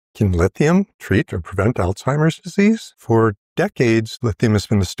Can lithium treat or prevent Alzheimer's disease? For decades, lithium has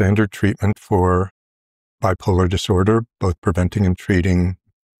been the standard treatment for bipolar disorder, both preventing and treating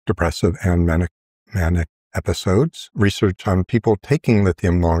depressive and manic episodes. Research on people taking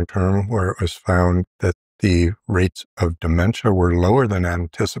lithium long-term, where it was found that the rates of dementia were lower than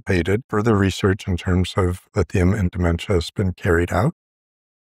anticipated. Further research in terms of lithium and dementia has been carried out.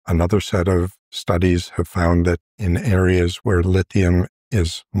 Another set of studies have found that in areas where lithium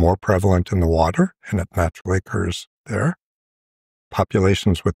is more prevalent in the water, and it naturally occurs there,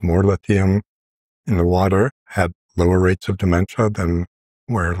 populations with more lithium in the water had lower rates of dementia than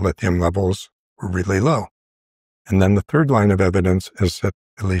where lithium levels were really low. And then the third line of evidence is that,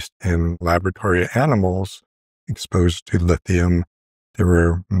 at least in laboratory animals exposed to lithium, there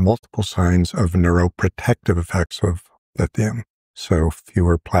were multiple signs of neuroprotective effects of lithium. So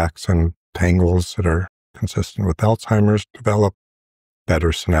fewer plaques and tangles that are consistent with Alzheimer's develop, better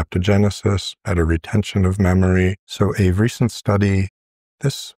synaptogenesis, better retention of memory. So a recent study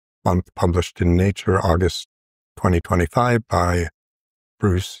this month published in Nature, August 2025, by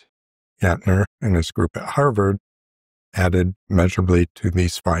Kruse and his group at Harvard, added measurably to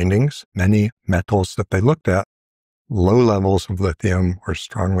these findings. Many metals that they looked at, low levels of lithium were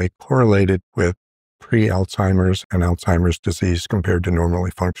strongly correlated with pre-Alzheimer's and Alzheimer's disease compared to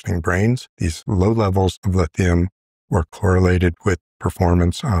normally functioning brains. These low levels of lithium were correlated with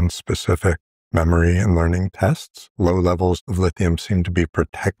performance on specific memory and learning tests. Low levels of lithium seem to be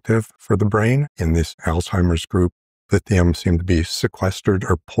protective for the brain. In this Alzheimer's group, lithium seemed to be sequestered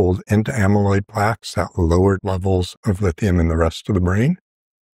or pulled into amyloid plaques that lowered levels of lithium in the rest of the brain.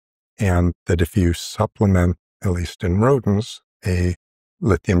 And that if you supplement, at least in rodents, a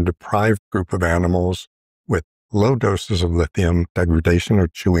lithium-deprived group of animals with low doses of lithium, degradation or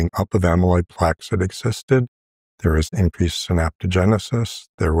chewing up of amyloid plaques that existed, there was increased synaptogenesis,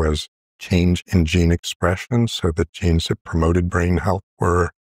 there was change in gene expression, so that genes that promoted brain health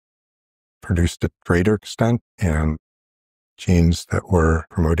were produced at greater extent, and genes that were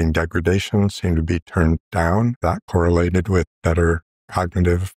promoting degradation seemed to be turned down. That correlated with better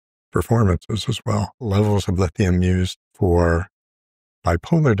cognitive performances as well. Levels of lithium used for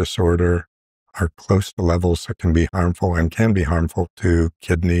bipolar disorder are close to levels that can be harmful and can be harmful to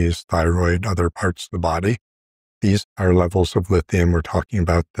kidneys, thyroid, other parts of the body. These are levels of lithium we're talking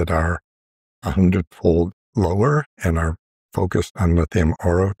about that are 100-fold lower and are focused on lithium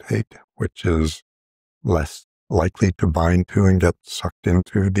orotate, which is less likely to bind to and get sucked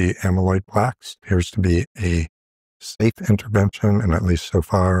into the amyloid plaques. Appears to be a safe intervention, and at least so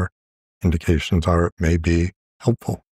far, indications are it may be helpful.